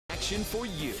Action for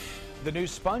you. The new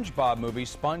SpongeBob movie,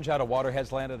 Sponge Out of Water,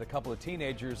 has landed a couple of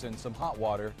teenagers in some hot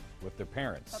water with their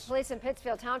parents. But police in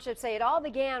Pittsfield Township say it all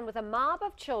began with a mob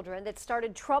of children that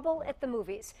started trouble at the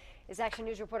movies. As Action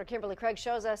News reporter Kimberly Craig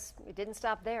shows us, it didn't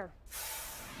stop there.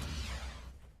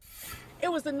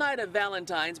 It was the night of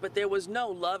Valentine's, but there was no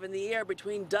love in the air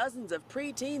between dozens of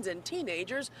preteens and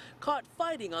teenagers caught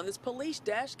fighting on this police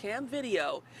dash cam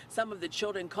video. Some of the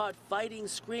children caught fighting,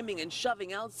 screaming, and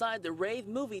shoving outside the rave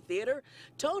movie theater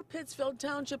told Pittsfield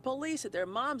Township police that their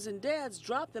moms and dads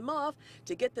dropped them off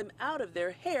to get them out of their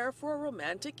hair for a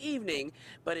romantic evening.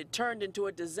 But it turned into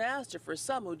a disaster for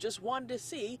some who just wanted to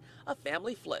see a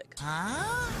family flick. Huh?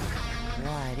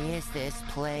 What is this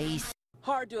place?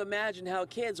 Hard to imagine how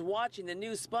kids watching the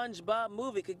new SpongeBob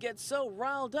movie could get so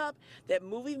riled up that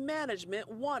movie management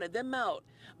wanted them out.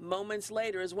 Moments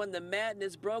later is when the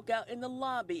madness broke out in the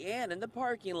lobby and in the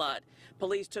parking lot.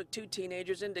 Police took two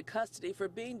teenagers into custody for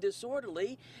being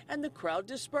disorderly, and the crowd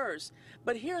dispersed.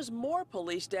 But here's more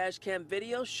police dash cam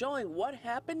video showing what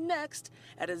happened next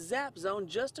at a Zap Zone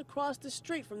just across the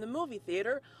street from the movie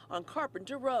theater on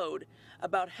Carpenter Road.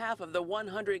 About half of the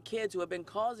 100 kids who have been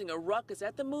causing a ruckus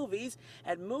at the movies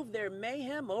had moved their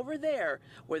mayhem over there,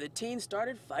 where the teens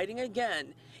started fighting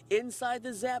again, inside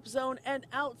the Zap Zone and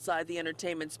outside the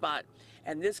entertainment spot.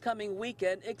 And this coming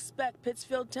weekend, expect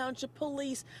Pittsfield Township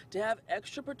Police to have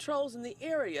extra patrols in the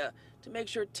area to make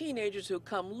sure teenagers who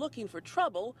come looking for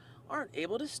trouble aren't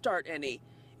able to start any.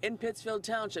 In Pittsfield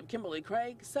Township, Kimberly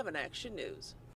Craig, 7 Action News.